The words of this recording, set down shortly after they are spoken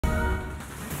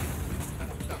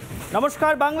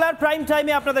নমস্কার, বাংলার প্রাইম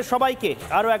টাইমে আপনাদের সবাইকে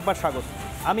আরও একবার স্বাগত।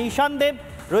 আমি ঈশান দেব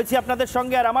রয়েছি আপনাদের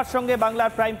সঙ্গে, আর আমার সঙ্গে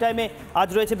বাংলার প্রাইম টাইমে আজ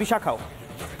রয়েছে বিশাখাও।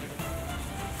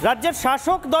 রাজ্যের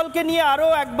শাসক দলকে নিয়ে আরও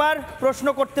একবার প্রশ্ন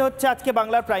করতে হচ্ছে আজকে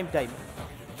বাংলার প্রাইম টাইম।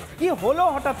 কি হলো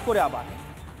হঠাৎ করে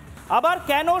আবার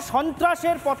কেন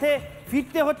সন্ত্রাসের পথে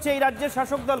ফিরতে হচ্ছে এই রাজ্যের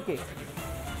শাসক দলকে?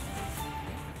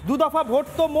 দুদফা ভোট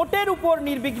তো মোটের উপর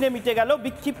নির্বিঘ্নে মিটে গেল।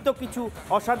 বিক্ষিপ্ত কিছু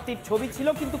অশান্তির ছবি ছিল,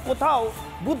 কিন্তু কোথাও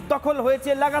বুথ দখল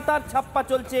হয়েছে, লাগাতার ছাপ্পা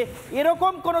চলছে,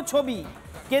 এরকম কোনো ছবি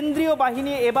কেন্দ্রীয়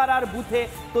বাহিনী এবার আর বুথে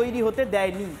তৈরি হতে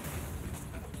দেয়নি।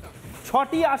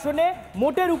 6টি আসনে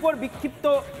মোটের উপর বিক্ষিপ্ত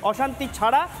অশান্তি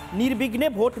ছাড়া নির্বিঘ্নে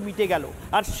ভোট মিটে গেল।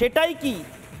 আর সেটাই কি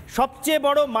সবচেয়ে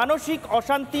বড় মানসিক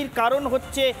অশান্তির কারণ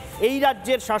হচ্ছে এই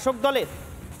রাজ্যের শাসক দলের?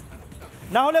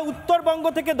 না হলে উত্তরবঙ্গ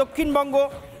থেকে দক্ষিণবঙ্গ,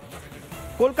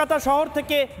 কলকাতা শহর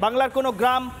থেকে বাংলার কোনো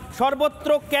গ্রাম, সর্বত্র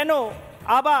কেন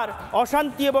আবার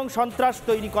অশান্তি এবং সন্ত্রাস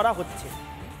তৈরি করা হচ্ছে?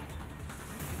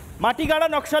 মাটিগাড়া,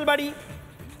 নকশালবাড়ি,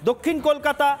 দক্ষিণ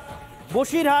কলকাতা,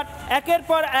 বসিরহাট, একের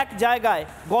পর এক জায়গায়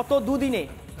গত দুদিনে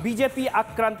বিজেপি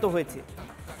আক্রান্ত হয়েছে।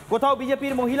 কোথাও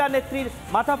বিজেপির মহিলা নেত্রীর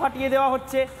মাথা ফাটিয়ে দেওয়া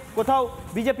হচ্ছে, কোথাও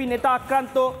বিজেপি নেতা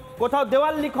আক্রান্ত, কোথাও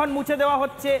দেওয়াল লিখন মুছে দেওয়া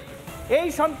হচ্ছে। এই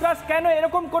সন্ত্রাস কেন?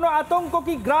 এরকম কোনো আতঙ্ক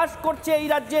কি গ্রাস করছে এই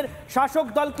রাজ্যের শাসক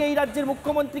দলকে, এই রাজ্যের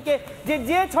মুখ্যমন্ত্রীকে,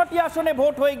 যে 6টি আসনে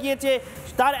ভোট হয়ে গিয়েছে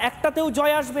তার একটাতেও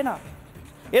জয় আসবে না?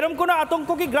 এরকম কোনো আতঙ্ক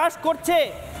কি গ্রাস করছে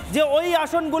যে ওই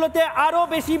আসনগুলোতে আরও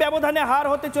বেশি ব্যবধানে হার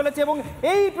হতে চলেছে, এবং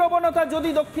এই প্রবণতা যদি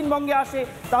দক্ষিণবঙ্গে আসে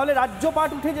তাহলে রাজ্যপাট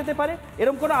উঠে যেতে পারে?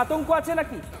 এরকম কোনো আতঙ্ক আছে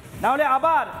নাকি? নাহলে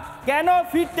আবার কেন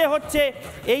ফিরতে হচ্ছে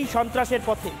এই সন্ত্রাসের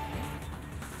পথে?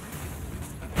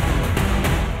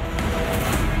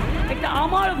 এটা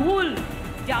আমার ভুল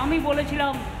যে আমি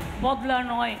বলেছিলাম বদলা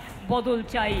নয় বদল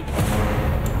চাই।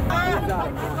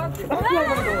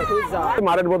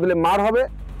 মারের বদলে মার হবে,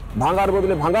 ভাঙার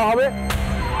বদলে ভাঙা হবে।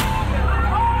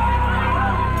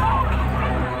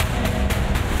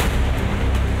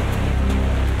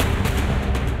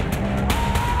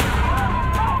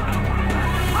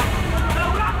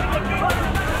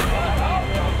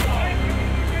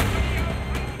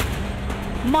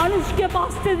 মানুষকে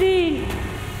বাঁচতে দিন,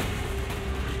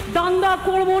 দাঙ্গা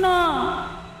করব না,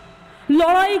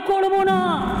 লড়াই করব না।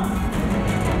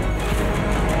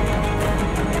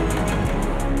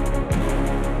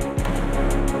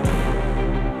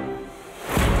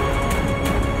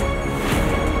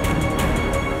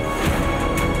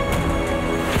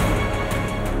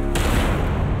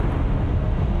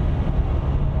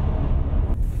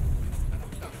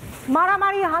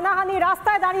 মারামারি, হানাহানি,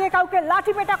 রাস্তায় দাঁড়িয়ে কাউকে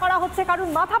লাঠিপেটা করা হচ্ছে, কারণ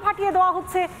মাথা ফাটিয়ে দেওয়া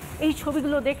হচ্ছে। এই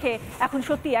ছবিগুলো দেখে এখন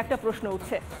সত্যি একটা প্রশ্ন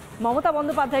উঠছে, মমতা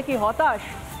বন্দ্যোপাধ্যায় কি হতাশ?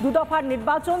 দুদফার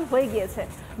নির্বাচন হয়ে গিয়েছে।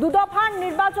 দুদফার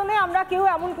নির্বাচনে আমরা কেউ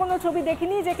এমন কোনো ছবি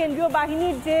দেখিনি যে কেন্দ্রীয়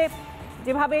বাহিনীর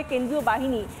যেভাবে কেন্দ্রীয়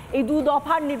বাহিনী এই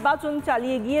দুদফার নির্বাচন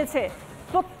চালিয়ে গিয়েছে,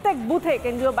 প্রত্যেক বুথে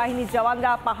কেন্দ্রীয় বাহিনীর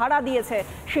জওয়ানরা পাহারা দিয়েছে।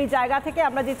 সেই জায়গা থেকে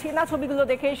আমরা যে চেনা ছবিগুলো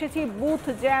দেখে এসেছি, বুথ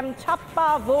জ্যাম, ছাপ্পা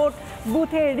ভোট,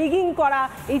 বুথে রিগিং করা,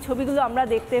 এই ছবিগুলো আমরা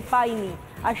দেখতে পাইনি।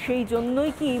 আর সেই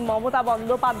জন্যই কি মমতা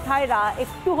বন্দ্যোপাধ্যায়রা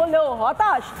একটু হলেও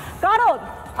হতাশ? কারণ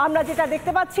আমরা যেটা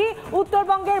দেখতে পাচ্ছি,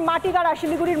 উত্তরবঙ্গের মাটিগাড়া,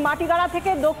 শিলিগুড়ির মাটিগাড়া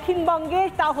থেকে দক্ষিণবঙ্গে,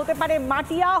 তা হতে পারে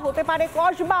মাটিয়া, হতে পারে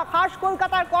কসবা, খাস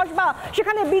কলকাতার কসবা,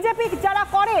 সেখানে বিজেপি যারা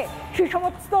করে সেই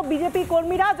সমস্ত বিজেপি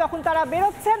কর্মীরা যখন তারা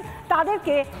বেরোচ্ছেন,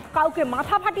 তাদেরকে কাউকে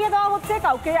মাথা ফাটিয়ে দেওয়া হচ্ছে,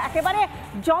 কাউকে একেবারে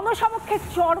জনসমক্ষে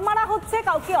চড় মারা হচ্ছে,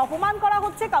 কাউকে অপমান করা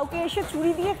হচ্ছে, কাউকে এসে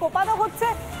ছুরি দিয়ে কোপানো হচ্ছে।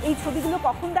 এই ছবিগুলো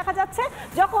কখন দেখা যাচ্ছে?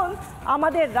 যখন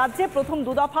আমাদের রাজ্যে প্রথম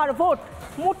দুদফার ভোট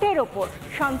মোটের ওপর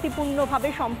শান্তিপূর্ণভাবে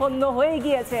সম্পন্ন হয়ে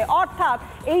গিয়েছে। অর্থাৎ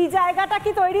এই জায়গাটা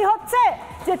কি তৈরি হচ্ছে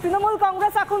যে তৃণমূল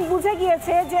কংগ্রেস এখন বুঝে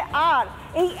গিয়েছে যে আর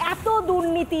এই এত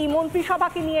দুর্নীতি,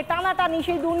 মন্ত্রিসভাকে নিয়ে টানাটানি,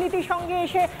 সেই দুর্নীতির সঙ্গে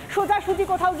এসে সোজাসুজি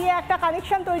কোথাও গিয়ে একটা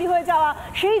কানেকশন তৈরি হয়ে যাওয়া,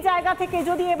 সেই জায়গা থেকে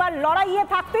যদি এবার লড়াইয়ে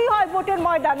থাকতেই হয় ভোটের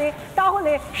ময়দানে,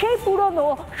 তাহলে সেই পুরনো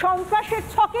সন্ত্রাসের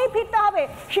ছকেই ফিরতে হবে।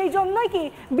 সেই জন্যই কি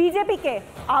বিজেপিকে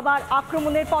আবার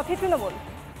আক্রমণের পথে তৃণমূল?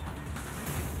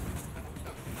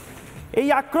 এই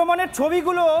আক্রমণের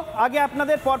ছবিগুলো আগে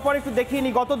আপনাদের পরপর একটু দেখিয়ে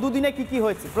নিই, গত দুদিনে কি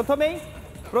হয়েছে।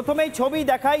 প্রথমেই ছবি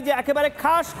দেখাই যে একেবারে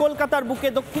খাস কলকাতার বুকে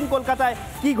দক্ষিণ কলকাতায়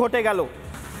কি ঘটে গেল।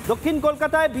 দক্ষিণ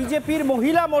কলকাতায় বিজেপির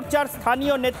মহিলা মোর্চার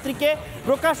স্থানীয় নেত্রীকে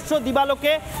প্রকাশ্য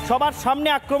দিবালোকে সবার সামনে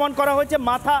আক্রমণ করা হয়েছে,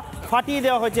 মাথা ফাটিয়ে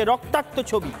দেওয়া হয়েছে। রক্তাক্ত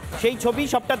ছবি, সেই ছবি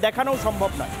সবটা দেখানোও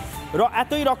সম্ভব নয়,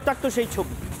 এতই রক্তাক্ত সেই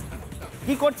ছবি।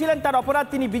 কি করছিলেন তার অপরাধ,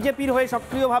 তিনি বিজেপির হয়ে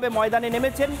সক্রিয়ভাবে ময়দানে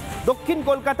নেমেছেন। দক্ষিণ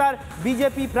কলকাতার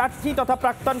বিজেপি প্রার্থী তথা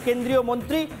প্রাক্তন কেন্দ্রীয়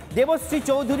মন্ত্রী দেবশ্রী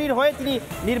চৌধুরীর হয়ে তিনি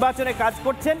নির্বাচনে কাজ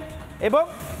করছেন, এবং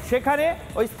সেখানে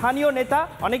ওই স্থানীয় নেতা,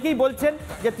 অনেকেই বলছেন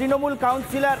যে তৃণমূল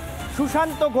কাউন্সিলর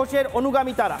সুশান্ত ঘোষের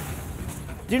অনুগামী তারা,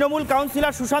 তৃণমূল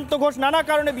কাউন্সিলর সুশান্ত ঘোষ নানা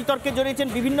কারণে বিতর্কে জড়িয়েছেন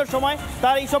বিভিন্ন সময়।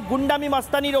 তার এইসব গুন্ডামি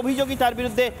মাস্তানির অভিযোগই তার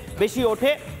বিরুদ্ধে বেশি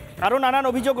ওঠে। আরও নানান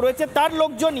অভিযোগ রয়েছে।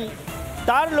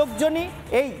 তার লোকজনই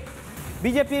এই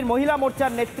বিজেপির মহিলা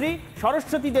মোর্চার নেত্রী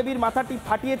সরস্বতী দেবীর মাথাটি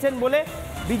ফাটিয়েছেন বলে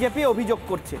বিজেপি অভিযোগ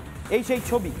করছে।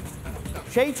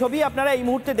 সেই ছবি আপনারা এই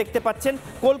মুহূর্তে দেখতে পাচ্ছেন।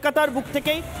 কলকাতার বুক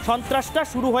থেকেই সন্ত্রাসটা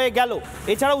শুরু হয়ে গেল।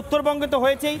 এছাড়া উত্তরবঙ্গে তো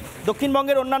হয়েছেই,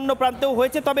 দক্ষিণবঙ্গের অন্যান্য প্রান্তেও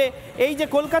হয়েছে। তবে এই যে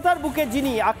কলকাতার বুকে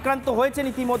যিনি আক্রান্ত হয়েছেন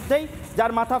ইতিমধ্যেই,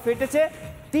 যার মাথা ফেটেছে,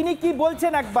 তিনি কি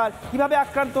বলছেন একবার কিভাবে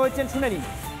আক্রান্ত হয়েছেন শুনে নিন।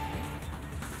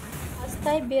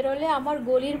 রাস্তায় বেরোলে আমার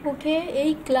গলির মুখে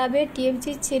এই ক্লাবের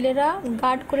টিএমসির ছেলেরা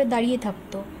গার্ড করে দাঁড়িয়ে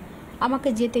থাকতো, আমাকে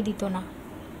যেতে দিত না।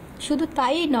 শুধু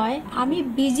তাই নয়, আমি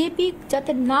বিজেপি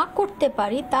যাতে না করতে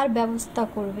পারি তার ব্যবস্থা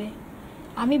করবে।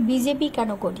 আমি বিজেপি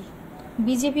কেন করি?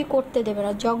 বিজেপি করতে দেবে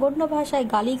না। জঘন্য ভাষায়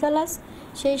গালিগালাজ,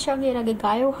 সেই সঙ্গে এর আগে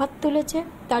গায়েও হাত তুলেছে,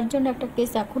 তার জন্য একটা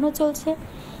কেস এখনও চলছে।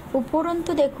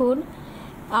 উপরন্তু দেখুন,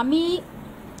 আমি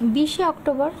 20শে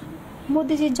অক্টোবর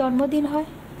মোদিজির জন্মদিন হয়,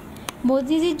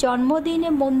 মোদিজির জন্মদিনে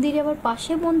মন্দিরে, আবার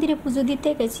পাশে মন্দিরে পুজো দিতে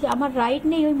গেছি। আমার রাইট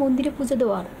নেই ওই মন্দিরে পুজো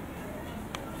দেওয়ার।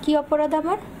 কী অপরাধ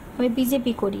আমার? আমি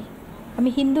বিজেপি করি, আমি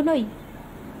হিন্দু নই,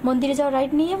 মন্দিরে যাওয়ার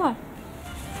রাইট নেই আমার।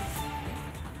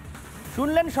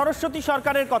 শুনলেন সরস্বতী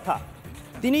সরকারের কথা,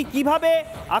 তিনি কিভাবে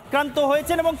আক্রান্ত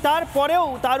হয়েছেন এবং তারপরেও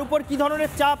তার উপর কী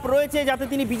ধরনের চাপ রয়েছে যাতে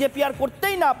তিনি বিজেপি আর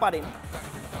করতেই না পারেন,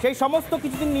 সেই সমস্ত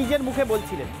কিছু তিনি নিজের মুখে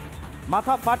বলছিলেন।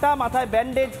 মাথা ফাটা, মাথায়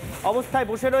ব্যান্ডেজ অবস্থায়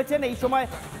বসে রয়েছেন। এই সময়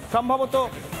সম্ভবত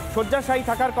শয্যাশায়ী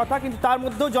থাকার কথা, কিন্তু তার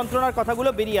মধ্যেও যন্ত্রণার কথাগুলো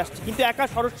বেরিয়ে আসছে। কিন্তু একা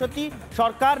সরস্বতী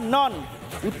সরকার নন,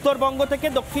 উত্তরবঙ্গ থেকে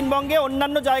দক্ষিণবঙ্গে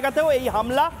অন্যান্য জায়গাতেও এই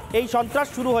হামলা, এই সন্ত্রাস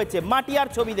শুরু হয়েছে।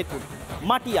 মাটিয়ার ছবি দেখুন।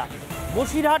 মাটিয়া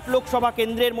বসিরহাট লোকসভা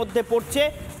কেন্দ্রের মধ্যে পড়ছে,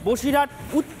 বসিরহাট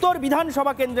উত্তর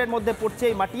বিধানসভা কেন্দ্রের মধ্যে পড়ছে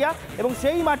এই মাটিয়া। এবং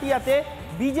সেই মাটিয়াতে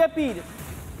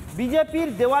বিজেপির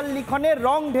দেওয়াল লিখনে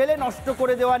রং ঢেলে নষ্ট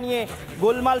করে দেওয়া নিয়ে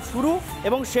গোলমাল শুরু,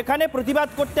 এবং সেখানে প্রতিবাদ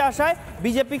করতে আসায়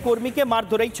বিজেপি কর্মীকে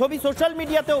মারধর। এই ছবি সোশ্যাল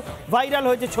মিডিয়াতেও ভাইরাল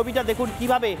হয়েছে। ছবিটা দেখুন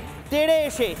কিভাবে তেড়ে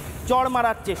এসে চড়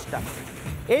মারার চেষ্টা,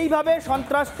 এইভাবে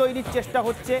সন্ত্রাস তৈরির চেষ্টা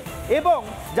হচ্ছে। এবং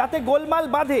যাতে গোলমাল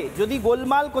বাঁধে, যদি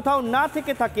গোলমাল কোথাও না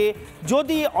থেকে থাকে,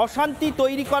 যদি অশান্তি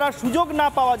তৈরি করার সুযোগ না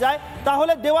পাওয়া যায়,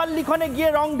 তাহলে দেওয়াল লিখনে গিয়ে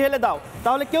রং ঢেলে দাও,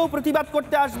 তাহলে কেউ প্রতিবাদ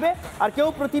করতে আসবে, আর কেউ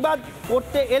প্রতিবাদ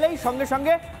করতে এলেই সঙ্গে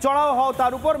সঙ্গে চড়াও হও,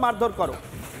 তার উপর মারধর করো।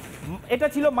 এটা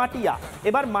ছিল মাটিয়া।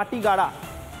 এবার মাটিগাড়া,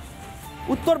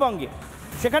 উত্তরবঙ্গে,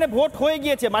 সেখানে ভোট হয়ে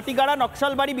গিয়েছে। মাটিগাড়া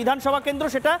নকশালবাড়ি বিধানসভা কেন্দ্র,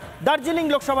 সেটা দার্জিলিং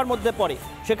লোকসভার মধ্যে পড়ে।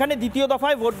 সেখানে দ্বিতীয়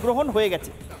দফায় ভোট গ্রহণ হয়ে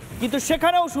গেছে, কিন্তু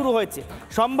সেখানেও শুরু হয়েছে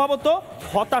সম্ভবত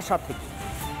হতাশা থেকে।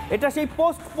 এটা সেই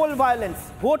পোস্ট পোল ভায়োলেন্স,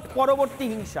 ভোট পরবর্তী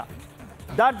হিংসা।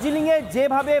 দার্জিলিংয়ে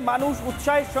যেভাবে মানুষ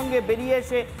উৎসাহের সঙ্গে বেরিয়ে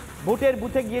এসে ভোটের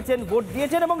বুথে গিয়েছেন, ভোট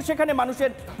দিয়েছেন, এবং সেখানে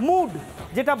মানুষের মুড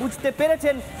যেটা বুঝতে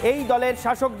পেরেছেন এই দলের,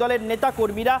 শাসক দলের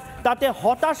নেতাকর্মীরা, তাতে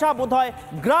হতাশা বোধহয়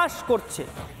গ্রাস করছে।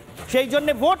 সেই জন্য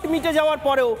ভোট মিটে যাওয়ার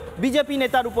পরেও বিজেপি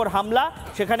নেতার উপর হামলা,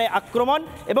 সেখানে আক্রমণ,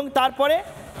 এবং তারপরে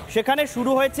সেখানে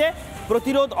শুরু হয়েছে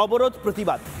প্রতিরোধ, অবরোধ,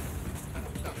 প্রতিবাদ।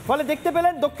 ফলে দেখতে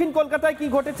পেলেন দক্ষিণ কলকাতায় কি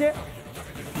ঘটেছে,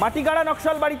 মাটিগাড়া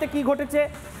নকশালবাড়িতে কি ঘটেছে,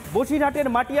 বসিরহাটের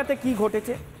মাটিয়াতে কি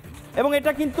ঘটেছে। এবং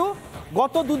এটা কিন্তু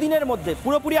গত দুদিনের মধ্যে,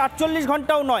 পুরোপুরি 48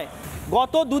 ঘন্টাও নয়,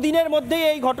 গত দুদিনের মধ্যেই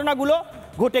এই ঘটনাগুলো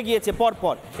ঘটে গিয়েছে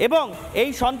পরপর। এবং এই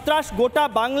সন্ত্রাস গোটা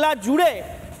বাংলা জুড়ে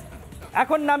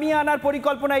এখন নামিয়ে আনার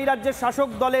পরিকল্পনা এই রাজ্যের শাসক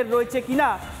দলের রয়েছে কিনা,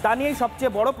 তা নিয়েই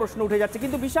সবচেয়ে বড় প্রশ্ন উঠে যাচ্ছে।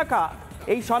 কিন্তু বিশাখা,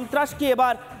 এই সন্ত্রাস কি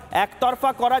এবার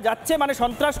একতরফা করা যাচ্ছে? মানে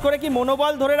সন্ত্রাস করে কি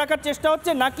মনোবল ধরে রাখার চেষ্টা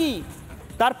হচ্ছে, নাকি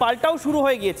তার পাল্টাও শুরু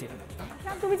হয়ে গিয়েছে?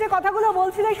 তুমি যে কথাগুলো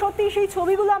বলছিলে, সত্যি সেই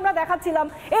ছবিগুলো আমরা দেখাচ্ছিলাম,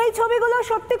 এই ছবিগুলো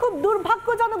সত্যি খুব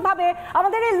দুর্ভাগ্যজনকভাবে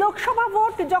আমাদের এই লোকসভা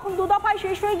ভোট যখন দুদফায়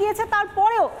শেষ হয়ে গিয়েছে,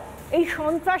 তারপরেও এই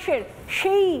সন্ত্রাসের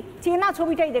সেই চেনা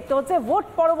ছবিটাই দেখতে হচ্ছে, ভোট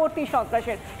পরবর্তী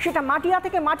সন্ত্রাসের। সেটা মাটিয়া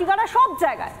থেকে মাটিগাড়া, সব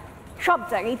জায়গায়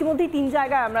ইতিমধ্যেই 3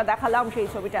 জায়গায় আমরা দেখালাম সেই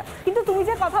ছবিটা। কিন্তু তুমি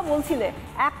যে কথা বলছিলে,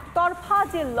 একতরফা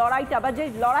যে লড়াইটা, বা যে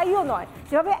লড়াইও নয়,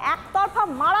 যেভাবে একতরফা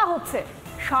মারা হচ্ছে,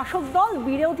 শাসক দল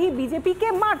বিরোধী বিজেপিকে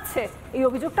মারছে, এই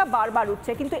অভিযোগটা বারবার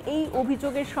উঠছে। কিন্তু এই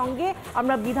অভিযোগের সঙ্গে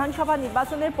আমরা বিধানসভা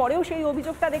নির্বাচনের পরেও সেই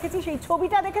অভিযোগটা দেখেছি, সেই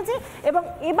ছবিটা দেখেছি, এবং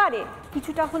এবারে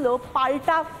কিছুটা হলো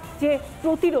পাল্টা যে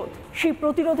প্রতিরোধ, সেই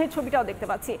প্রতিরোধের ছবিটাও দেখতে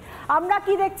পাচ্ছি। আমরা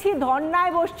কি দেখছি?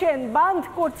 ধর্নায় বসছেন, বন্ধ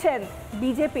করছেন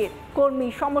বিজেপির কর্মী,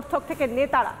 সমর্থক থেকে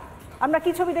নেতারা। আমরা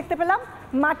কি ছবি দেখতে পেলাম?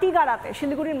 মাটিগাড়াতে,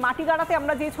 শিলিগুড়ির মাটিগাড়াতে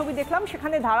আমরা যে ছবি দেখলাম,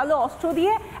 সেখানে ধারালো অস্ত্র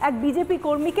দিয়ে এক বিজেপি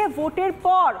কর্মীকে, ভোটের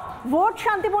পর ভোট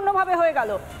শান্তিপূর্ণভাবে হয়ে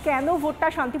গেল, কেন ভোটটা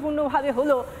শান্তিপূর্ণভাবে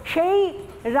হলো সেই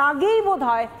রাগেই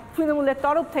বোধহয় তৃণমূলের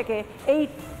তরফ থেকে এই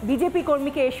বিজেপি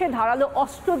কর্মীকে এসে ধারালো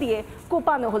অস্ত্র দিয়ে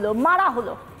কোপানো হলো, মারা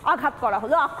হলো, আঘাত করা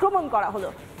হলো, আক্রমণ করা হলো।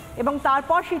 এবং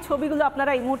তারপর সেই ছবিগুলো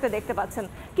আপনারা এই মুহূর্তে দেখতে পাচ্ছেন।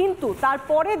 কিন্তু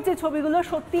তারপরের যে ছবিগুলো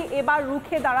সত্যি এবার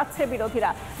রুখে দাঁড়াচ্ছে বিরোধীরা।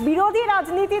 বিরোধী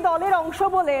রাজনীতি দলের অংশ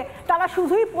বলে তারা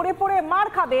শুধুই পড়ে পড়ে মার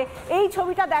খাবে, এই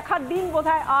ছবিটা দেখার দিন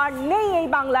বোধহয় আর নেই এই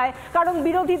বাংলায়। কারণ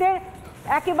বিরোধীদের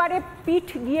একেবারে পিঠ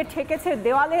গিয়ে ঠেকেছে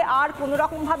দেওয়ালে, আর কোনো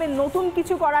রকমভাবে নতুন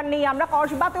কিছু করার নেই। আমরা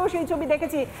কসবাতেও সেই ছবি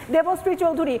দেখেছি। দেবশ্রী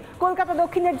চৌধুরী, কলকাতা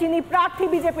দক্ষিণের যিনি প্রার্থী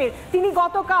বিজেপির, তিনি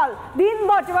গতকাল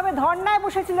দিনভর যেভাবে ধর্নায়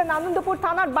বসেছিলেন আনন্দপুর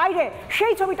থানার বাইরে,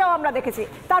 সেই ছবিটাও আমরা দেখেছি।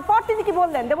 তারপর তিনি কি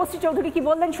বললেন, দেবশ্রী চৌধুরী কি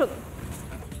বললেন শুনুন।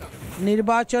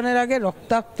 নির্বাচনের আগে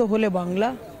রক্তাক্ত হলে বাংলা,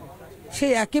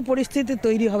 সেই একই পরিস্থিতি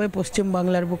তৈরি হবে পশ্চিম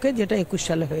বাংলার বুকে, যেটা 21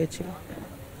 সালে হয়েছিল,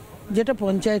 যেটা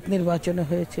পঞ্চায়েত নির্বাচনে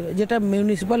হয়েছিল, যেটা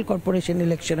মিউনিসিপ্যাল কর্পোরেশন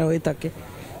ইলেকশনে হয়ে থাকে।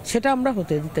 সেটা আমরা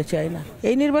হতে দিতে চাই না।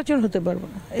 এই নির্বাচন হতে পারবো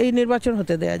না, এই নির্বাচন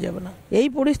হতে দেয়া যাবে না। এই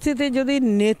পরিস্থিতি যদি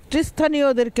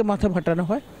নেতৃস্থানীয়দেরকে মাথা ফাটানো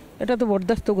হয়, এটা তো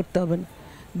বরদাস্ত করতে হবে না।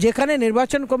 যেখানে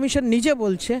নির্বাচন কমিশন নিজে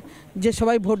বলছে যে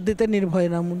সবাই ভোট দিতে নির্ভয়ে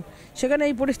নামুন, সেখানে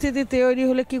এই পরিস্থিতি তৈরি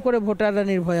হলে কি করে ভোটাররা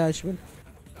নির্ভয়ে আসবেন?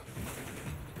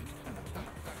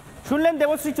 শুনলেন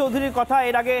দেবশ্রী চৌধুরীর কথা।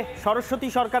 এর আগে সরস্বতী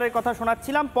সরকারের কথা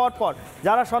শোনাচ্ছিলাম। পরপর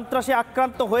যারা সন্ত্রাসে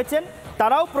আক্রান্ত হয়েছেন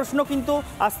তারাও প্রশ্ন কিন্তু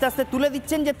আস্তে আস্তে তুলে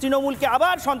দিচ্ছেন যে তৃণমূলকে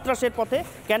আবার সন্ত্রাসের পথে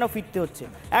কেন ফিরতে হচ্ছে।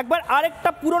 একবার আরেকটা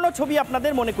পুরনো ছবি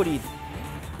আপনাদের মনে করিয়ে দিই।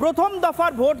 প্রথম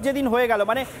দফার ভোট যেদিন হয়ে গেল,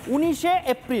 মানে 19শে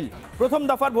এপ্রিল প্রথম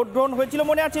দফার ভোট গ্রহণ হয়েছিল,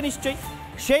 মনে আছে নিশ্চয়ই।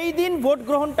 সেই দিন ভোট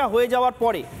গ্রহণটা হয়ে যাওয়ার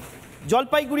পরে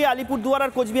জলপাইগুড়ি, আলিপুরদুয়ার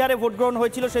আর কোচবিহারে ভোট গ্রহণ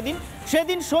হয়েছিল।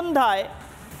 সেদিন সন্ধ্যায়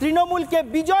তৃণমূলকে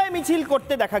বিজয় মিছিল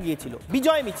করতে দেখা গিয়েছিল।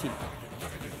 বিজয় মিছিল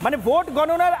মানে ভোট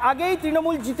গণনার আগেই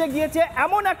তৃণমূল জিতে গিয়েছে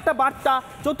এমন একটা বার্তা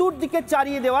চতুর্দিকে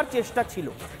চারিয়ে দেওয়ার চেষ্টা ছিল।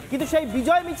 কিন্তু সেই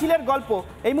বিজয় মিছিলের গল্প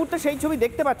এই মুহূর্তে সেই ছবি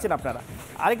দেখতে পাচ্ছেন আপনারা।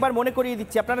 আরেকবার মনে করিয়ে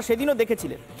দিচ্ছি, আপনারা সেদিনও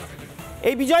দেখেছিলেন।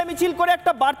 এই বিজয় মিছিল করে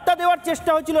একটা বার্তা দেওয়ার চেষ্টা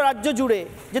হয়েছিল রাজ্য জুড়ে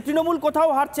যে তৃণমূল কোথাও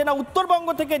হারছে না, উত্তরবঙ্গ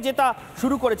থেকে জেতা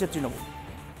শুরু করেছে তৃণমূল।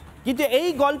 কিন্তু এই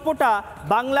গল্পটা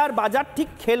বাংলার বাজার ঠিক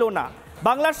খেলো না।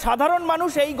 বাংলার সাধারণ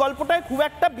মানুষ এই গল্পটায় খুব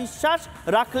একটা বিশ্বাস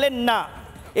রাখলেন না।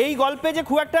 এই গল্পে যে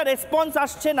খুব একটা রেসপন্স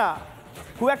আসছে না,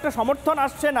 খুব একটা সমর্থন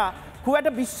আসছে না, খুব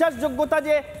একটা বিশ্বাসযোগ্যতা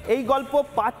যে এই গল্প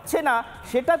পাচ্ছে না,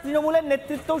 সেটা তৃণমূলের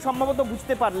নেতৃত্বও সম্ভবত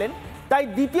বুঝতে পারলেন। তাই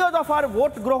দ্বিতীয় দফার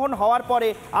ভোট গ্রহণ হওয়ার পরে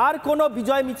আর কোনো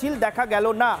বিজয় মিছিল দেখা গেল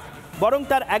না, বরং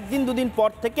তার একদিন দুদিন পর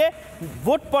থেকে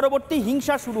ভোট পরবর্তী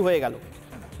হিংসা শুরু হয়ে গেল।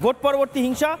 ভোট পরবর্তী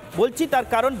হিংসা বলছি তার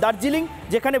কারণ দার্জিলিং,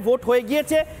 যেখানে ভোট হয়ে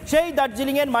গিয়েছে সেই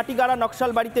দার্জিলিংয়ের মাটিগাড়া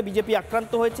নকশালবাড়িতে বিজেপি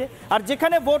আক্রান্ত হয়েছে। আর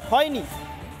যেখানে ভোট হয়নি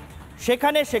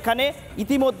সেখানে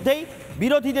ইতিমধ্যেই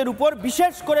বিরোধীদের উপর,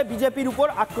 বিশেষ করে বিজেপির উপর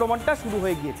আক্রমণটা শুরু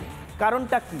হয়ে গিয়েছে।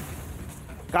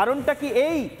 কারণটা কি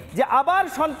এই যে আবার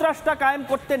সন্ত্রাসটা কায়েম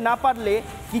করতে না পারলে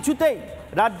কিছুতেই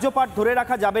রাজ্যপাট ধরে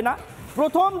রাখা যাবে না।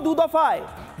 প্রথম দু দফায়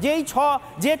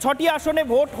যে 6টি আসনে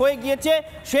ভোট হয়ে গিয়েছে,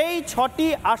 সেই 6টি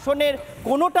আসনের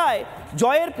কোনোটায়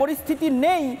জয়ের পরিস্থিতি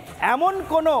নেই, এমন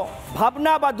কোনো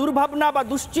ভাবনা বা দুর্ভাবনা বা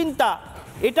দুশ্চিন্তা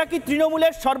এটা কি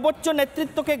তৃণমূলের সর্বোচ্চ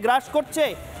নেতৃত্বকে গ্রাস করছে?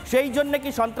 সেই জন্য কি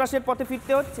সন্ত্রাসের পথে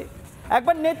ফিরতে হচ্ছে?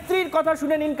 একবার নেত্রীর কথা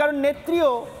শুনে নিন, কারণ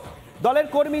নেত্রীও দলের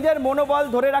কর্মীদের মনোবল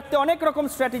ধরে রাখতে অনেক রকম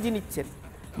স্ট্র্যাটেজি নিচ্ছেন।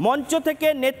 মঞ্চ থেকে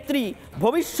নেত্রী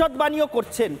ভবিষ্যৎবাণীও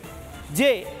করছেন যে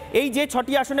এই যে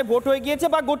 6টি আসনে ভোট হয়ে গিয়েছে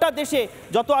বা গোটা দেশে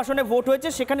যত আসনে ভোট হয়েছে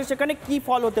সেখানে কি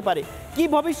ফল হতে পারে, কি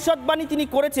ভবিষ্যৎবাণী তিনি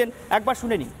করেছেন একবার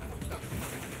শুনে নিন।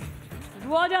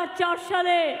 2004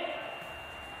 সালে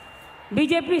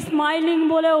বিজেপি স্মাইলিং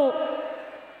বলেও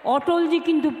অটলজি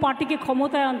কিন্তু পার্টিকে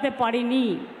ক্ষমতায় আনতে পারেনি।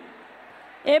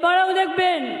 এবারেও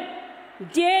দেখবেন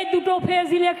যে দুটো ফেজ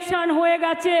ইলেকশন হয়ে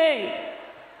গেছে,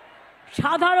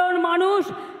 সাধারণ মানুষ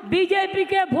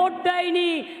বিজেপিকে ভোট দেয়নি।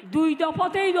 2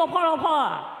 দফাতেই দফা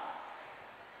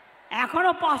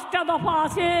এখনো 5টা দফা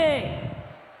আছে।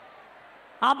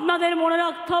 আপনাদের মনে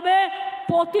রাখতে হবে,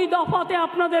 প্রতি দফাতে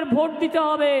আপনাদের ভোট দিতে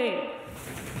হবে।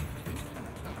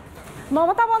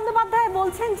 মমতা বন্দ্যোপাধ্যায়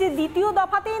বলছেন যে দ্বিতীয়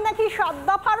দফাতেই নাকি 7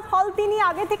 দফার ফল তিনি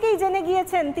আগে থেকেই জেনে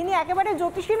গিয়েছেন। তিনি একেবারে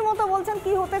জ্যোতিষীর মতো বলছেন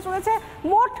কি হতে চলেছে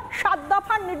মোট 7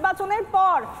 দফার নির্বাচনের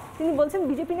পর। তিনি বলছেন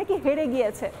বিজেপি নাকি হেরে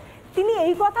গিয়েছে। তিনি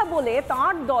এই কথা বলে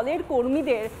তার দলের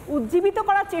কর্মীদের উজ্জীবিত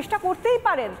করার চেষ্টা করতেই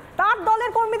পারেন, তার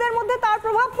দলের কর্মীদের মধ্যে তার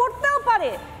প্রভাব পড়তেও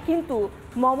পারে, কিন্তু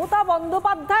মমতা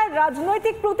বন্দ্যোপাধ্যায়ের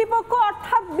রাজনৈতিক প্রতিপক্ষ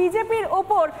অর্থাৎ বিজেপির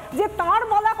ওপর যে তার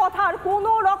বলা কথার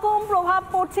কোনো রকম প্রভাব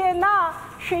পড়ছে না,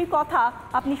 সেই কথা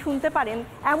আপনি শুনতে পারেন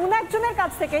এমন একজনের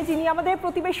কাছ থেকে যিনি আমাদের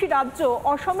প্রতিবেশী রাজ্য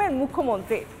অসমের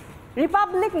মুখ্যমন্ত্রী।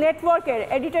 রিপাবলিক নেটওয়ার্কের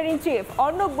এডিটর ইন চিফ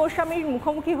অর্ণব গোস্বামীর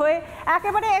মুখোমুখি হয়ে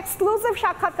একেবারে এক্সক্লুসিভ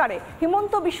সাক্ষাৎকারে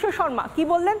হিমন্ত বিশ্ব শর্মা কি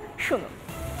বললেন শুনুন।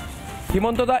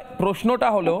 হিমন্তদা, প্রশ্নটা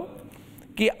হলো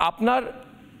কি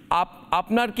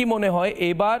আপনার কি মনে হয়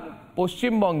এবার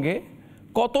পশ্চিমবঙ্গে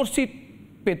কত সিট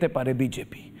পেতে পারে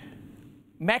বিজেপি?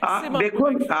 ম্যাক্সিমাম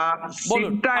দেখুন,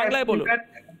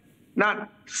 না,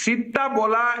 সিটটা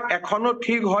বলা এখনো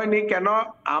ঠিক হয়নি, কেন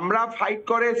আমরা ফাইট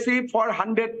করেছি ফর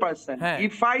 100%।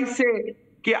 ইফ আই সে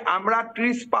কি আমরা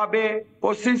 30 পাবে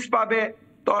 25 পাবে,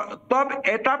 তব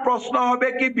এটা প্রশ্ন হবে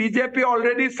কি BJP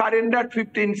already surrender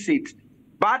 15 seat.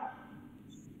 But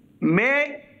মে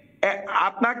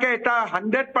আপনাকে এটা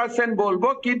 100% বলবো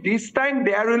কি this time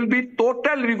there will be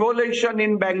total revolution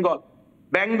in Bengal.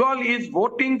 Bengal is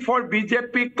voting for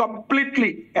BJP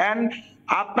completely. And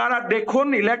আপনারা দেখুন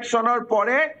ইলেকশনের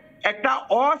পরে একটা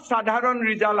অসাধারণ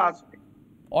রেজাল্ট আসবে।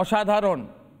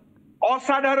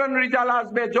 অসাধারণ রেজাল্ট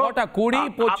আসবে। 20,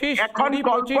 25, এখন 20,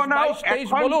 25, 22, 23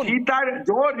 বলুন। জিতার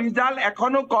যে রেজাল্ট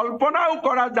এখনো কল্পনাও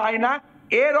করা যায় না,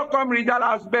 এরকম রেজাল্ট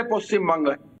আসবে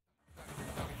পশ্চিমবাংলায়।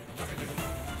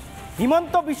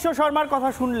 হিমন্ত বিশ্ব শর্মার কথা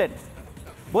শুনলেন,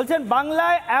 বলছেন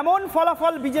বাংলায় এমন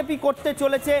ফলাফল বিজেপি করতে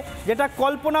চলেছে যেটা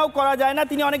কল্পনাও করা যায় না।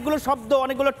 তিনি অনেকগুলো শব্দ,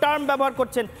 অনেকগুলো টার্ম ব্যবহার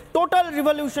করছেন। টোটাল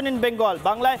রিভলিউশন ইন বেঙ্গল,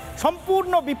 বাংলায়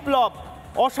সম্পূর্ণ বিপ্লব,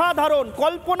 অসাধারণ,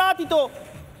 কল্পনাতীত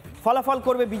ফলাফল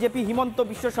করবে বিজেপি। হিমন্ত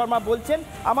বিশ্ব শর্মা বলছেন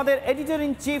আমাদের এডিটর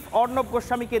ইন চিফ অর্ণব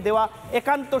গোস্বামীকে দেওয়া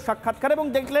একান্ত সাক্ষাৎকার, এবং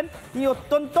দেখলেন তিনি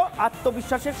অত্যন্ত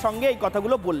আত্মবিশ্বাসের সঙ্গে এই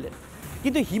কথাগুলো বললেন।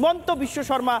 কিন্তু হিমন্ত বিশ্ব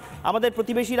শর্মা আমাদের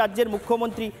প্রতিবেশী রাজ্যের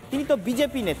মুখ্যমন্ত্রী, তিনি তো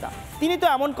বিজেপি নেতা, তিনি তো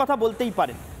এমন কথা বলতেই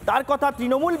পারেন। তার কথা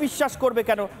তৃণমূল বিশ্বাস করবে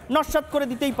কেন? নস্যাৎ করে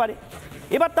দিতেই পারে।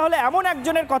 এবার তাহলে এমন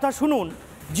একজনের কথা শুনুন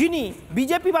যিনি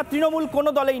বিজেপি বা তৃণমূল কোনো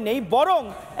দলেই নেই, বরং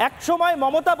একসময়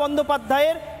মমতা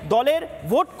বন্দ্যোপাধ্যায়ের দলের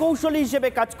ভোট কৌশলী হিসেবে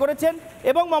কাজ করেছেন,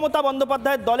 এবং মমতা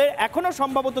বন্দ্যোপাধ্যায়ের দলের এখনও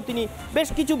সম্ভবত তিনি বেশ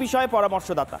কিছু বিষয়ে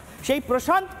পরামর্শদাতা। সেই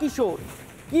প্রশান্ত কিশোর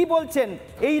কি বলছেন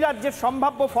এই রাজ্যের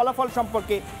সম্ভাব্য ফলাফল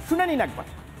সম্পর্কে শুনে নিন একবার।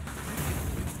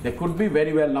 They could be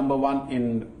very well number one in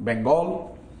Bengal.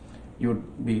 You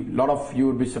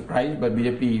would be surprised, but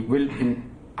BJP will,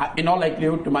 in all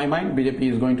likelihood, to my mind, BJP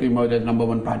is going to emerge as number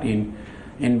one party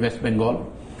in West Bengal,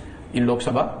 in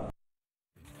Loksabha.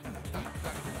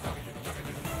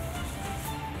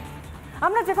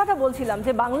 আমরা যে কথা বলছিলাম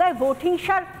যে বাংলায় vote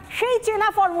হিংসার সেই চেনা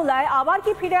ফর্মুলায় আবার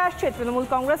কি ফিরে আসছে তৃণমূল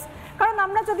কংগ্রেস? কারণ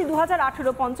আমরা যদি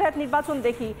 2018 পঞ্চায়েত নির্বাচন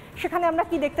দেখি, সেখানে আমরা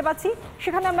কি দেখতে পাচ্ছি?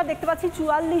 সেখানে আমরা দেখতে পাচ্ছি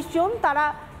 44 জন তারা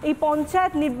এই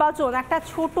পঞ্চায়েত নির্বাচন, একটা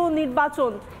ছোট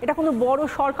নির্বাচন, এটা কোনো বড়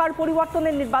সরকার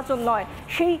পরিবর্তনের নির্বাচন নয়,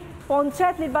 সেই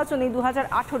পঞ্চায়েত নির্বাচনে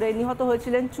 2018 নিহত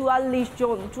হয়েছিলেন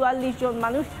 44 জন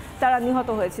মানুষ, তারা নিহত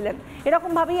হয়েছিলেন।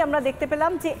 এরকমভাবেই আমরা দেখতে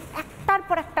পেলাম যে একটার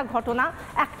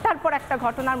পর একটা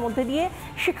ঘটনার মধ্যে দিয়ে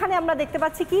সেখানে আমরা দেখতে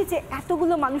পাচ্ছি কি যে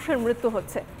এতগুলো মানুষের মৃত্যু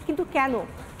হচ্ছে। কিন্তু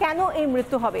কেন এই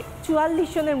মৃত্যু হবে? 44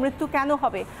 জনের মৃত্যু কেন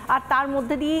হবে? আর তার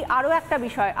মধ্যে দিয়ে আরও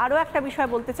একটা বিষয়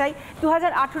বলতে চাই।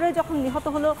 2018 যখন নিহত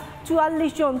হলো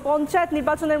 44 জন, পঞ্চায়েত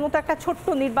নির্বাচনের মতো একটা ছোট্ট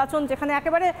নির্বাচন, যেখানে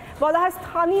একেবারে বলা হয়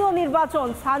স্থানীয় নির্বাচন,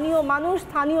 স্থানীয় মানুষ,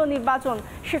 স্থানীয় নির্বাচন,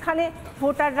 সেখানে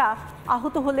ভোটাররা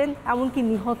আহত হলেন, এমনকি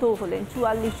নিহতও হলেন,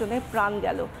 44 জনের প্রাণ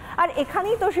গেল। আর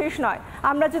এখানেই তো শেষ নয়,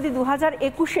 আমরা যদি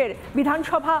 2021-এর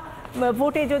বিধানসভা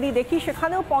ভোটে যদি দেখি,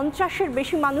 সেখানেও 50-এর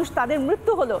বেশি মানুষ তাদের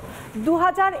মৃত্যু হলো।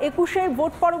 2021-এর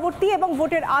ভোট পরবর্তী এবং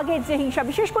ভোটের আগের যে হিংসা,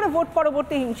 বিশেষ করে ভোট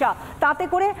পরবর্তী হিংসা, তাতে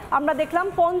করে আমরা দেখলাম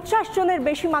 50 জনের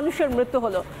বেশি মানুষের মৃত্যু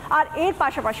হলো। আর এর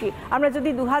পাশাপাশি আমরা যদি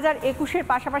 2021-এর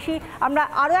পাশাপাশি আমরা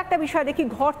আরও একটা বিষয় দেখি,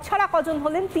 ঘর ছাড়া কজন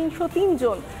হলেন? 303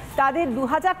 জন। তাদের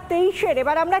 2023-এর,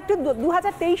 এবার আমরা একটু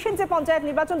 2023-এর যে পঞ্চায়েত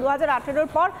নির্বাচন 2018-এর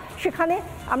পর, সেখানে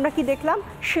আমরা কি দেখলাম?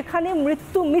 সেখানে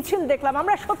মৃত্যু মিছিল দেখলাম।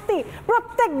 আমরা সত্যি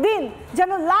প্রত্যেক দিন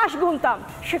যেন লাশ গুনতাম।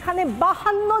 সেখানে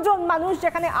 52 জন মানুষ,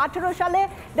 যেখানে 18 সালে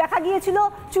দেখা গিয়েছিল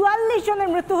 44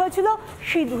 জনের মৃত্যু হয়েছিল,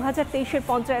 সেই 2023-এর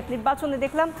পঞ্চায়েত নির্বাচনে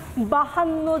দেখলাম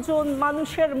 52 জন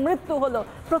মানুষের মৃত্যু হলো।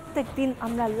 প্রত্যেক দিন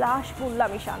আমরা লাশ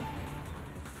গুনলাম। ঈশান,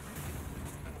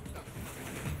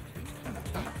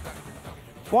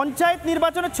 পঞ্চায়েত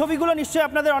নির্বাচনের ছবিগুলো নিশ্চয়ই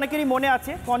আপনাদের অনেকেরই মনে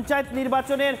আছে। পঞ্চায়েত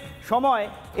নির্বাচনের সময়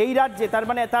এই রাজ্যে, তার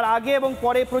মানে তার আগে এবং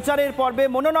পরে, প্রচারের পর্বে,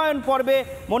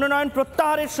 মনোনয়ন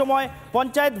প্রত্যাহারের সময়,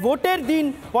 পঞ্চায়েত ভোটের দিন,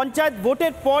 পঞ্চায়েত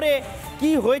ভোটের পরে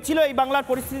কি হয়েছিল এই বাংলার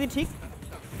পরিস্থিতি ঠিক?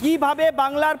 কিভাবে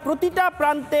বাংলার প্রতিটা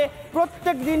প্রান্তে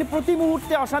প্রত্যেক দিন প্রতি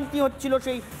মুহূর্তে অশান্তি হচ্ছিল,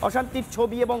 সেই অশান্তির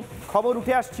ছবি এবং খবর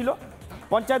উঠে আসছিল।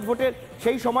 পঞ্চায়েত ভোটের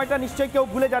সেই সময়টা নিশ্চয়ই কেউ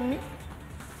ভুলে যাননি।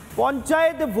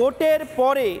 পঞ্চায়েত ভোটের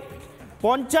পরে,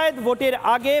 পঞ্চায়েত ভোটের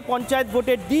আগে, পঞ্চায়েত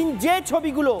ভোটের দিন যে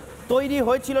ছবিগুলো তৈরি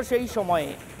হয়েছিল সেই সময়ে,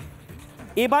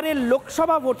 এবারের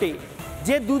লোকসভা ভোটে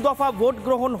যে 2 দফা ভোট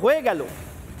গ্রহণ হয়ে গেল,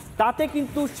 তাতে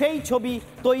কিন্তু সেই ছবি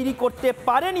তৈরি করতে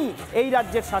পারেনি এই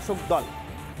রাজ্যের শাসক দল।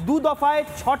 2 দফায়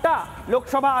 6টা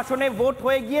লোকসভা আসনে ভোট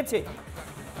হয়ে গিয়েছে,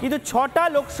 কিন্তু 6টা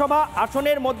লোকসভা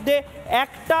আসনের মধ্যে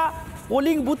একটা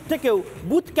পোলিং বুথ থেকেও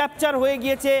বুথ ক্যাপচার হয়ে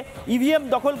গিয়েছে, ইভিএম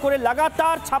দখল করে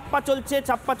লাগাতার ছাপ্পা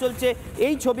চলছে।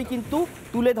 এই ছবি কিন্তু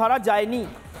তুলে ধরা যায়নি,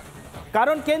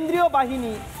 কারণ কেন্দ্রীয়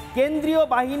বাহিনী কেন্দ্রীয়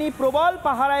বাহিনী প্রবল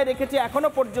পাহারায় রেখেছে এখনো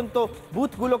পর্যন্ত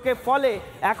বুথগুলোকে, ফলে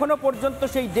এখনো পর্যন্ত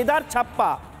সেই দেদার ছাপ্পা,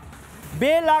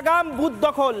 বেলাগাম বুথ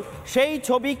দখল, সেই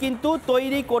ছবি কিন্তু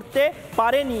তৈরি করতে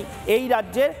পারেনি এই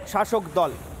রাজ্যের শাসক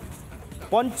দল।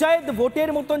 পঞ্চায়েত ভোটের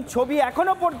মতন ছবি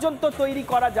এখনো পর্যন্ত তৈরি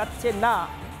করা যাচ্ছে না।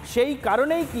 সেই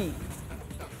কারণেই কি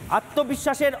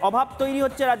আত্মবিশ্বাসের অভাব তৈরি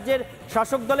হচ্ছে রাজ্যের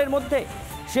শাসক দলের মধ্যে?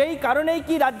 সেই কারণেই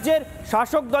কি রাজ্যের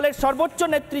শাসক দলের সর্বোচ্চ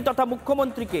নেত্রী তথা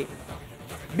মুখ্যমন্ত্রীকে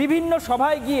বিভিন্ন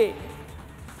সভায় গিয়ে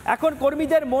এখন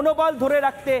কর্মীদের মনোবল ধরে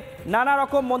রাখতে নানা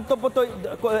রকম মন্তব্য,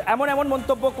 এমন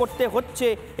মন্তব্য করতে হচ্ছে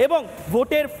এবং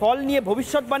ভোটের ফল নিয়ে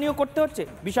ভবিষ্যৎবাণীও করতে হচ্ছে?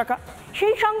 বিশাখা,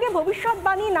 সেই সঙ্গে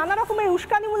ভবিষ্যৎবাণী, নানা রকমের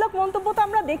উস্কানিমূলক মন্তব্য তো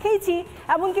আমরা দেখেইছি,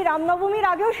 এমনকি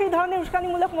রামনবমীর আগেও সেই ধরনের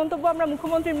উস্কানিমূলক মন্তব্য আমরা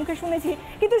মুখ্যমন্ত্রীর মুখে শুনেছি।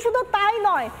 কিন্তু শুধু তাই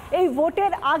নয়, এই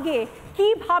ভোটের আগে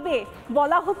কিভাবে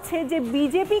বলা হচ্ছে যে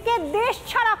বিজেপিকে দেশ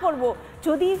ছাড়া করব।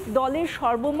 যদি দলের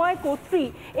সর্বময় কর্ত্রী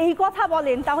এই কথা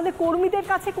বলেন, তাহলে কর্মীদের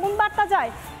কাছে কোন বার্তা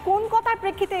যায়? কোন কথার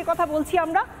প্রেক্ষিতে এই কথা বলছি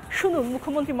আমরা? শুনুন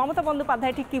মুখ্যমন্ত্রী মমতা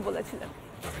বন্দ্যোপাধ্যায় ঠিক কি বলেছিলেন।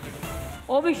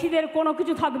 ওবিসিদের কোনো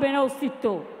কিছু থাকবে না অস্তিত্ব,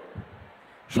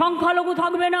 সংখ্যালঘু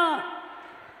থাকবে না,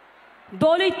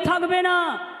 দলিত থাকবে না,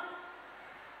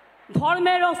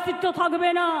 ধর্মের অস্তিত্ব থাকবে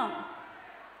না,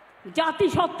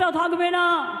 জাতিসত্তা থাকবে না।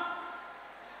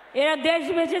 এরা দেশ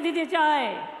বেচে দিতে চায়,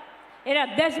 এরা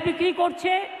দেশ বিক্রি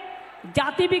করছে,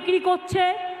 জাতি বিক্রি করছে,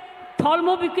 ধর্ম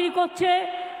বিক্রি করছে,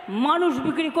 মানুষ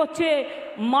বিক্রি করছে,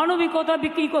 মানবিকতা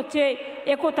বিক্রি করছে,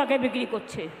 একতাকে বিক্রি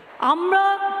করছে। আমরা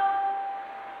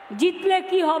জিতলে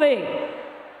কি হবে?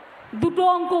 দুটো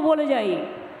অঙ্ক বলে যাই।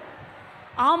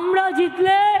 আমরা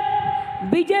জিতলে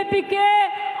বিজেপিকে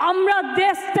আমরা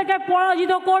দেশ থেকে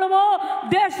পরাজিত করব,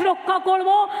 দেশ রক্ষা করব,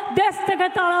 দেশ থেকে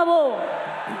তাড়াবো।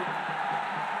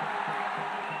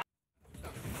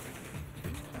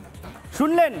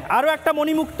 শুনলেন আরও একটা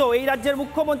মণিমুক্ত এই রাজ্যের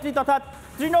মুখ্যমন্ত্রী তথা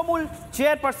তৃণমূল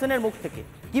চেয়ারপারসনের মুখ থেকে।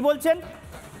 কি বলছেন?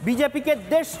 বিজেপিকে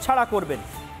দেশ ছাড়া করবেন,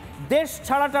 দেশ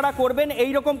ছাড়া করবেন,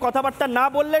 এই রকম কথাবার্তা না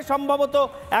বললে সম্ভবত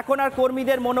এখন আর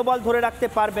কর্মীদের মনোবল ধরে রাখতে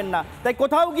পারবেন না। তাই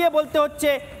কোথাও গিয়ে বলতে হচ্ছে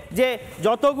যে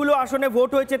যতগুলো আসনে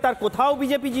ভোট হয়েছে তার কোথাও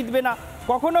বিজেপি জিতবে না।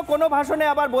 কখনো কোনো ভাষণে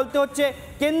আবার বলতে হচ্ছে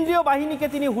কেন্দ্রীয় বাহিনীকে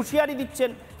তিনি হুঁশিয়ারি দিচ্ছেন,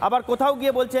 আবার কোথাও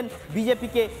গিয়ে বলছেন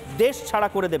বিজেপিকে দেশ ছাড়া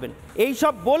করে দেবেন। এই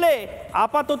সব বলে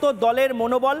আপাতত দলের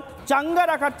মনোবল চাঙ্গা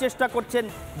রাখার চেষ্টা করছেন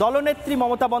দলনেত্রী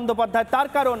মমতা বন্দ্যোপাধ্যায়। তার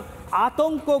কারণ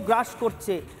আতঙ্ক গ্রাস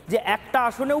করছে যে একটা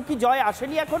আসনেও কি জয়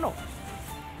আসেনি এখনো।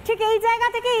 ঠিক এই জায়গা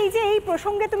থেকে এই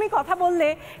প্রসঙ্গে তুমি কথা বললে,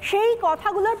 সেই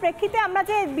কথাগুলোর প্রেক্ষিতে আমরা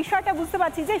যে বিষয়টা বুঝতে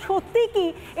পারছি যে সত্যি কি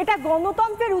এটা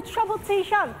গণতন্ত্রের উৎসব হচ্ছে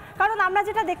ঈশান। কারণ আমরা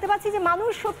যেটা দেখতে পাচ্ছি যে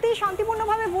মানুষ সত্যিই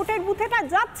শান্তিপূর্ণভাবে ভোটের বুথেটা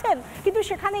যাচ্ছেন, কিন্তু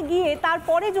সেখানে গিয়ে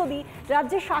তারপরে যদি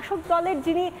রাজ্যের শাসক দলের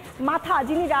যিনি মাথা,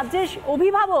 যিনি রাজ্যের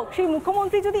অভিভাবক, সেই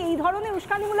মুখ্যমন্ত্রী যদি এই ধরনের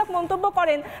উস্কানিমূলক মন্তব্য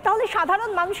করেন, তাহলে সাধারণ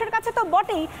মানুষের কাছে তো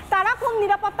বটেই, তারা কোন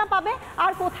নিরাপত্তা পাবে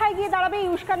আর কোথায় গিয়ে দাঁড়াবে? এই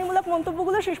উস্কানিমূলক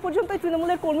মন্তব্যগুলো শেষ পর্যন্ত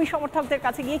তৃণমূলের কর্মী সমর্থকদের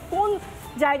কাছে গিয়ে কোন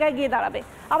জায়গায় গিয়ে দাঁড়াবে?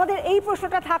 আমাদের এই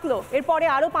প্রশ্নটা থাকলো। এরপরে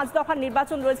আরও 5 দফার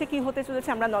নির্বাচন রয়েছে, কি হতে চলেছে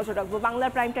আমরা নজর রাখবো।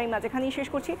 বাংলার প্রাইম টাইম আজ এখানেই শেষ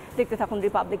করছি। দেখতে থাকুন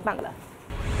রিপাবলিক বাংলা।